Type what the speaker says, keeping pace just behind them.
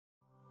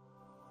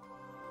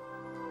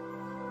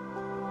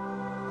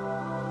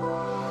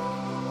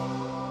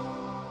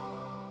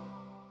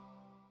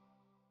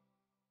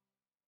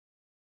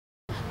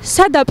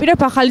სად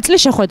აპირებ ახალი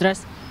წლის შეხვედრას?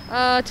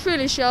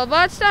 თბილისში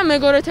ალბათ და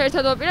მეგობრებთან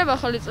ერთად ვაპირებ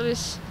ახალი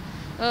წლის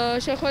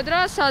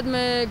შეხვედრას,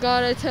 სადმე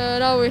გარეთ,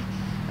 რავი,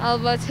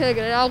 ალბათ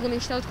ეგრე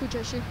აღვნიშნავთ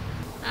ქუჩაში.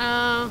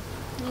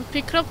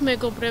 ვფიქრობ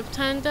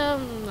მეგობრებთან და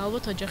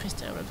ალბათ ოჯახის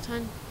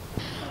წევრებთან.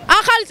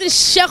 ახალი წლის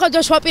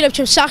შეხვედრას ვაპირებ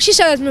ჩემს სახლში,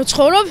 სადაც მე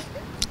ვცხოვრობ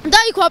და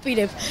იქ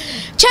ვაპირებ.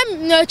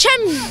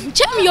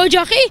 ჩემი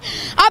ოჯახი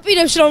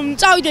აპირებს რომ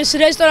წავიდეს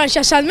რესტორანში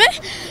ასალმე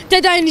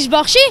დედაენის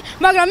ბაღში,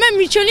 მაგრამ მე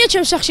მირჩენია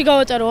ჩემს სახლში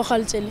გავატარო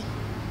ახალი წელი.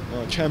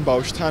 ჩემ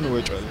ბავშვთან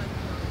ვეჭველი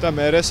და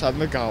მერე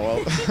სადმე გავალ.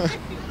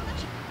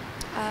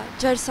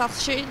 ჯერ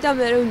სახლში და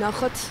მერე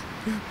ვნახოთ.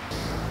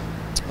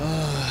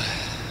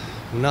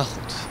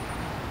 ვნახოთ.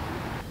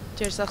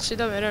 ჯერ სახლში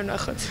და მერე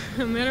ვნახოთ.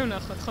 მერე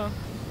ვნახოთ, ხო?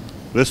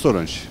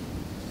 რესტორანში.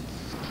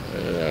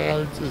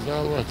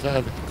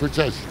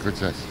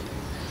 ქუჩაში.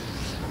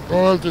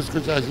 ყოველთვის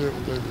ქუჩაში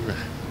ვიყავ.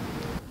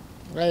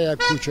 აი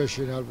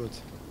ქუჩაში ალბათ.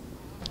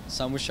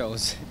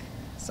 სამუშაოზე.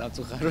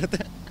 სამწუხაროდ.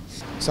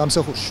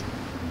 სამსახურში.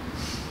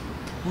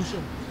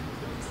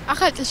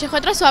 ახალი წლის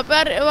შეხვედრას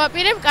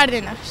ვაპირებ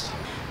კარდენახში.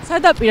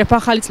 სად აპირებ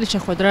ახალი წლის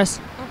შეხვედრას?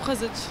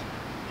 აფხაზეთში.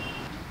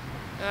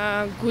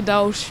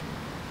 გუდაუში.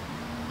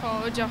 ხო,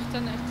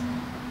 ოჯახთან ერთად.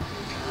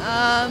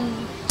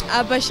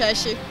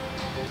 აბაშაში.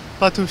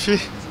 ბათუმში.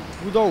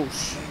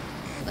 გუდაუში.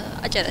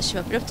 აჭარაში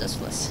ვაპირებ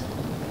წასვლას.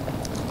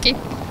 კი.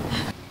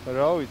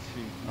 რა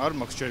ვიცი, არ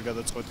მაქვს ჯერ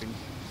გადაწყვეტილი.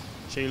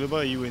 შეიძლება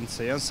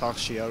ივენტზე ან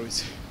სახლში, არ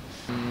ვიცი.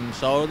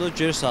 სავარაუდოდ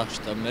ჯერ სახლში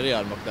და მე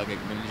არ მაქვს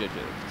დაგეგმილი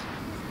ჯერჯერობით.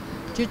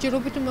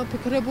 ჯერჯერობით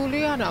მოფიქრებული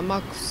არა,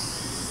 მაქვს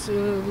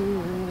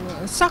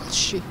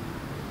სახლში.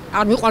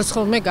 არ მიყვარს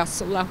ხოლმე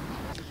გასვლა.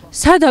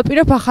 სად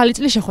აპირებ ახალი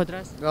წლის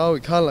შეხვედრას? რავი,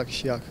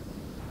 ქალაქში აქ.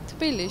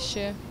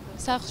 თბილისში,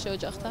 სახლში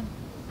ოჯახთან.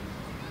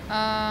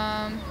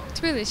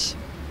 თბილისში.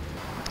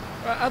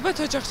 ალბათ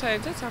ოჯახთან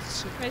ერთად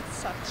სახლში. მეც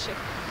სახლში.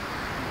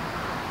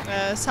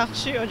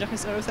 სახლში ოჯახის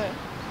წევრებთან.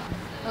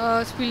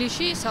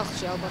 თბილისში,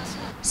 სახლში ალბათ.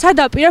 სად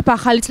აპირებ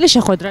ახალი წლის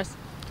შეხვედრას?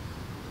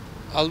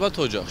 ალბათ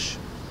ოჯახში.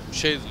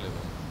 შეიძლება.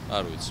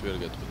 არ ვიცი, ვერ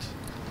გეტყვით.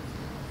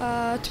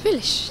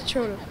 თბილისში,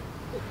 ჩვეულებრივ.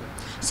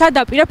 სად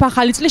აპირებ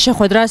ახალი წლის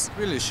შეხვედრას?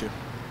 თბილისში.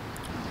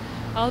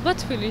 ალბათ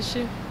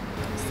თბილისში.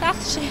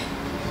 სახლში.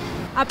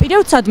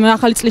 აპირებთ სადმე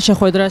ახალი წლის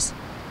შეხვედრას?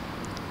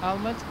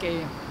 ალბათ კი.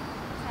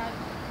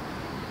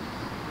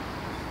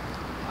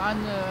 ან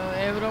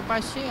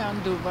ევროპაში, ან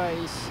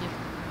დუბაიში.